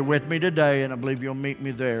believe you're with me today, and I believe you'll meet me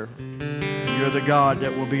there. You're the God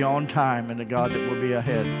that will be on time and the God that will be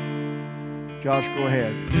ahead. Josh, go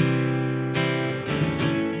ahead.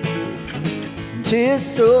 'Tis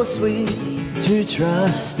so sweet to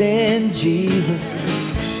trust in Jesus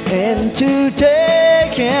and to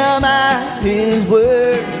take Him at His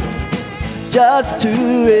word, just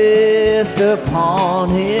to rest upon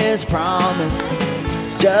His promise,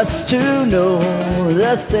 just to know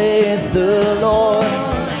thus saith the Lord.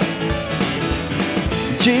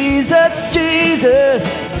 Jesus, Jesus,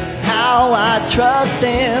 how I trust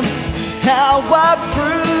Him, how I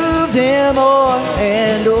proved Him o'er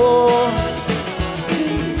and o'er.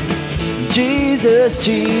 Jesus,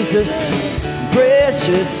 Jesus,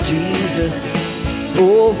 precious Jesus,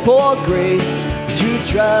 oh, for grace to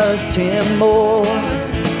trust Him more.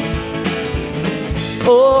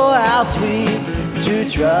 Oh, how sweet to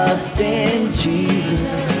trust in Jesus,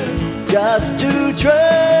 just to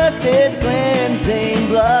trust His cleansing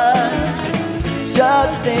blood,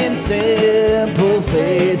 just in simple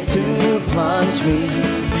faith to plunge me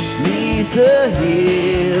neath the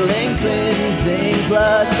healing cleansing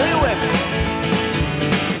blood. Say it with me.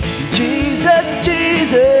 Jesus,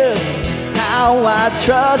 Jesus, how I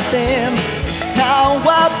trust Him, how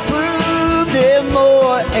I proved Him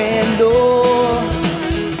more and more.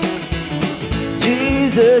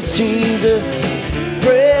 Jesus, Jesus,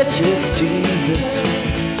 precious Jesus,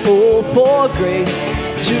 oh, for grace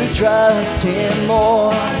to trust Him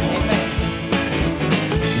more.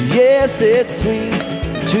 Yes, it's sweet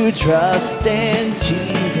to trust in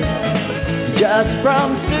Jesus, just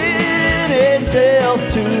from sin itself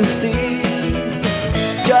to cease,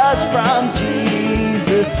 just from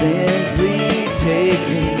Jesus simply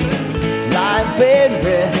taking life and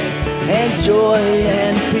rest and joy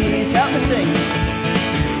and peace. Help me sing.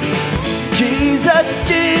 Jesus,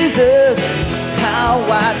 Jesus, how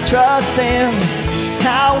I trust Him,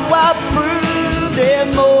 how I proved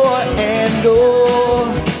Him more and more.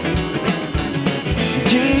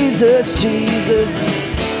 Jesus, Jesus,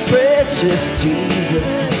 precious Jesus,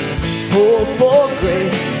 oh, for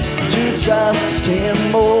grace to trust Him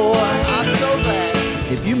more. I'm so glad.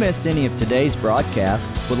 If you missed any of today's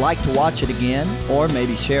broadcast, would like to watch it again, or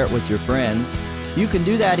maybe share it with your friends, you can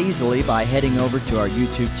do that easily by heading over to our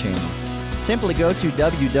YouTube channel. Simply go to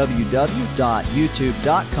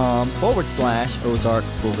www.youtube.com/Ozark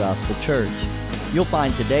Full Gospel Church. You'll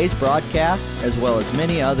find today's broadcast as well as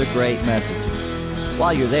many other great messages.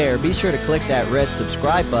 While you're there, be sure to click that red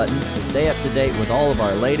subscribe button to stay up to date with all of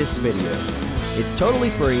our latest videos. It's totally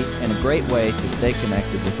free and a great way to stay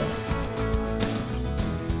connected with us.